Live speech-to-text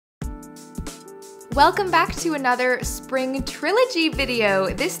Welcome back to another spring trilogy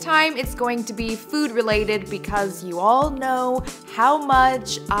video. This time it's going to be food related because you all know how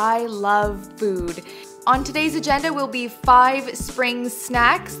much I love food. On today's agenda will be 5 spring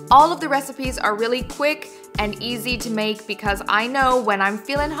snacks. All of the recipes are really quick and easy to make because I know when I'm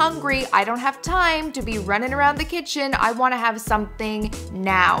feeling hungry, I don't have time to be running around the kitchen. I want to have something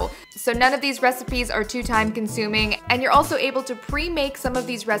now. So none of these recipes are too time consuming, and you're also able to pre-make some of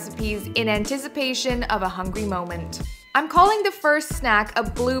these recipes in anticipation of a hungry moment. I'm calling the first snack a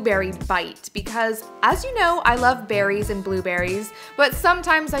blueberry bite because, as you know, I love berries and blueberries, but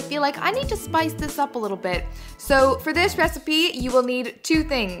sometimes I feel like I need to spice this up a little bit. So for this recipe, you will need 3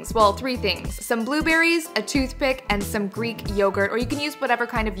 things. Some blueberries, a toothpick, and some Greek yogurt, or you can use whatever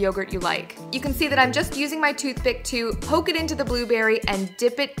kind of yogurt you like. You can see that I'm just using my toothpick to poke it into the blueberry and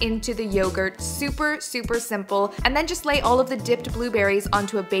dip it into the yogurt. Super, super simple. And then just lay all of the dipped blueberries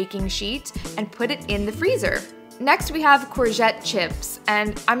onto a baking sheet and put it in the freezer. Next we have courgette chips,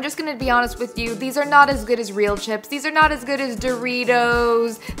 and I'm just gonna be honest with you, these are not as good as real chips. These are not as good as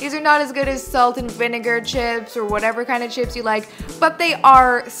Doritos. These are not as good as salt and vinegar chips or whatever kind of chips you like, but they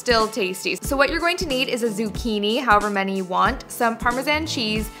are still tasty. So what you're going to need is a zucchini, however many you want, some Parmesan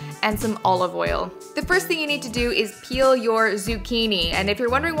cheese, and some olive oil. The first thing you need to do is peel your zucchini, and if you're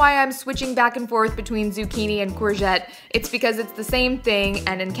wondering why I'm switching back and forth between zucchini and courgette, it's because it's the same thing,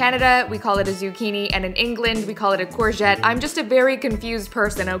 and in Canada we call it a zucchini, and in England we call it a courgette. I'm just a very confused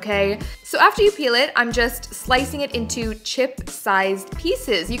person, okay? So after you peel it, I'm just slicing it into chip-sized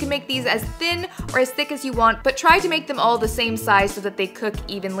pieces. You can make these as thin or as thick as you want, but try to make them all the same size so that they cook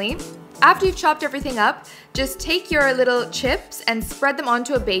evenly. After you've chopped everything up, just take your little chips and spread them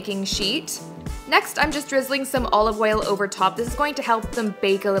onto a baking sheet. Next, I'm just drizzling some olive oil over top. This is going to help them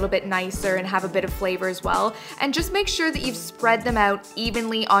bake a little bit nicer and have a bit of flavor as well. And just make sure that you've spread them out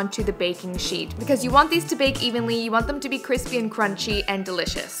evenly onto the baking sheet because you want these to bake evenly, you want them to be crispy and crunchy and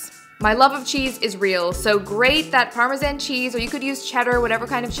delicious. My love of cheese is real, so grate that Parmesan cheese, or you could use cheddar, whatever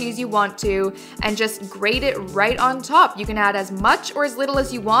kind of cheese you want to, and just grate it right on top. You can add as much or as little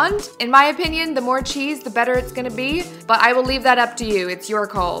as you want. In my opinion, the more cheese, the better it's gonna be, but I will leave that up to you. It's your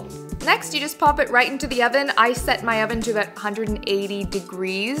call. Next, you just pop it right into the oven. I set my oven to about 180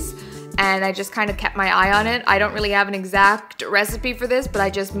 degrees. And I just kind of kept my eye on it. I don't really have an exact recipe for this, but I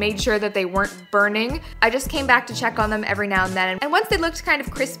just made sure that they weren't burning. I just came back to check on them every now and then. And once they looked kind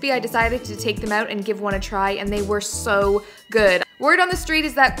of crispy, I decided to take them out and give one a try, and they were so good. Word on the street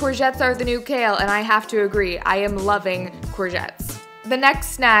is that courgettes are the new kale, and I have to agree. I am loving courgettes. The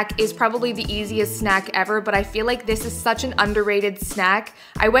next snack is probably the easiest snack ever, but I feel like this is such an underrated snack.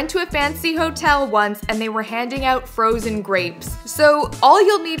 I went to a fancy hotel once and they were handing out frozen grapes. So all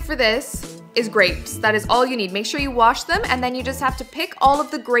you'll need for this is grapes. That is all you need. Make sure you wash them, and then you just have to pick all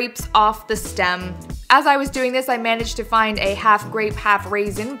of the grapes off the stem. As I was doing this, I managed to find a half grape, half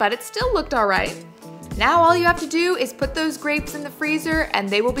raisin, but it still looked all right. Now all you have to do is put those grapes in the freezer and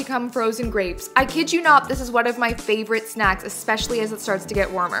they will become frozen grapes. I kid you not, this is one of my favorite snacks, especially as it starts to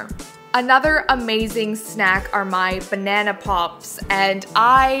get warmer. Another amazing snack are my banana pops, and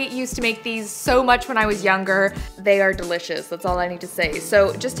I used to make these so much when I was younger. They are delicious, that's all I need to say.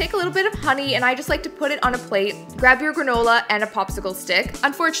 So just take a little bit of honey, and I just like to put it on a plate, grab your granola and a popsicle stick.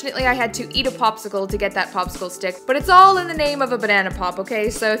 Unfortunately, I had to eat a popsicle to get that popsicle stick, but it's all in the name of a banana pop, okay?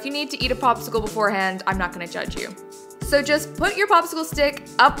 So if you need to eat a popsicle beforehand, I'm not gonna judge you. So just put your popsicle stick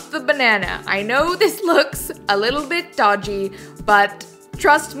up the banana. I know this looks a little bit dodgy, but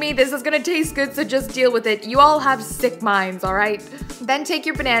trust me, this is gonna taste good, so just deal with it. You all have sick minds, all right? Then take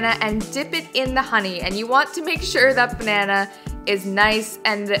your banana and dip it in the honey, and you want to make sure that banana is nice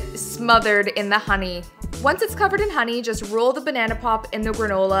and smothered in the honey. Once it's covered in honey, just roll the banana pop in the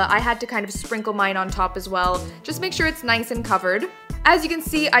granola. I had to kind of sprinkle mine on top as well. Just make sure it's nice and covered. As you can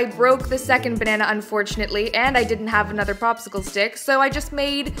see, I broke the second banana, unfortunately, and I didn't have another popsicle stick, so I just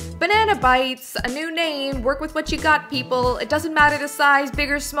made banana bites, a new name. Work with what you got, people. It doesn't matter the size, big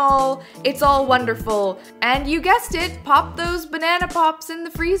or small, it's all wonderful. And you guessed it, pop those banana pops in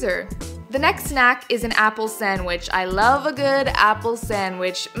the freezer. The next snack is an apple sandwich. I love a good apple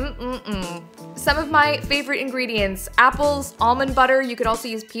sandwich. Some of my favorite ingredients: apples, almond butter, you could also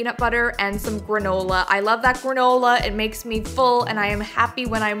use peanut butter, and some granola. I love that granola, it makes me full, and I am happy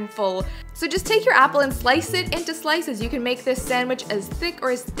when I'm full. So just take your apple and slice it into slices. You can make this sandwich as thick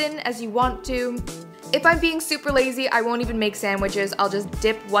or as thin as you want to. If I'm being super lazy, I won't even make sandwiches. I'll just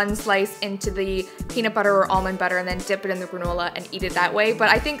dip one slice into the peanut butter or almond butter and then dip it in the granola and eat it that way. But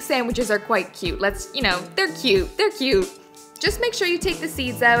I think sandwiches are quite cute. They're cute. Just make sure you take the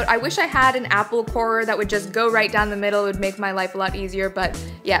seeds out. I wish I had an apple corer that would just go right down the middle. It would make my life a lot easier, but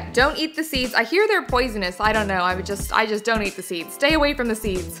yeah, don't eat the seeds. I hear they're poisonous. I don't know. I just don't eat the seeds. Stay away from the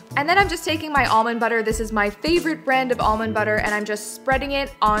seeds. And then I'm just taking my almond butter. This is my favorite brand of almond butter, and I'm just spreading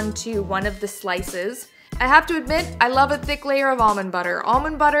it onto one of the slices. I have to admit, I love a thick layer of almond butter.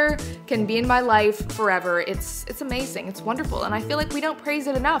 Almond butter can be in my life forever. It's amazing, it's wonderful, and I feel like we don't praise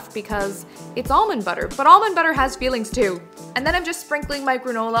it enough because it's almond butter, but almond butter has feelings too. And then I'm just sprinkling my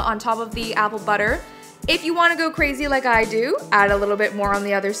granola on top of the apple butter. If you want to go crazy like I do, add a little bit more on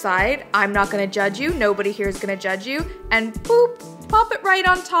the other side. I'm not gonna judge you, nobody here is gonna judge you, and boop, pop it right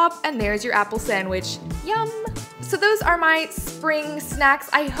on top, and there's your apple sandwich. Yum! So those are my spring snacks.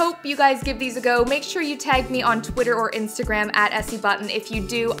 I hope you guys give these a go. Make sure you tag me on Twitter or Instagram at EssieButton if you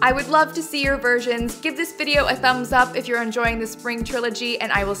do. I would love to see your versions. Give this video a thumbs up if you're enjoying the spring trilogy,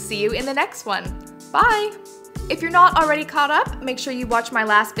 and I will see you in the next one. Bye! If you're not already caught up, make sure you watch my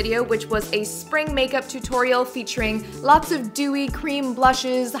last video, which was a spring makeup tutorial featuring lots of dewy cream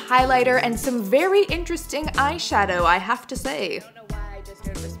blushes, highlighter, and some very interesting eyeshadow, I have to say. I don't know why I just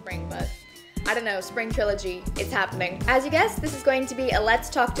noticed spring, but I don't know, spring trilogy, it's happening. As you guessed, this is going to be a Let's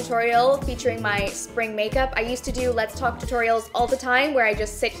Talk tutorial featuring my spring makeup. I used to do Let's Talk tutorials all the time where I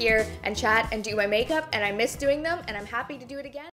just sit here and chat and do my makeup, and I miss doing them, and I'm happy to do it again.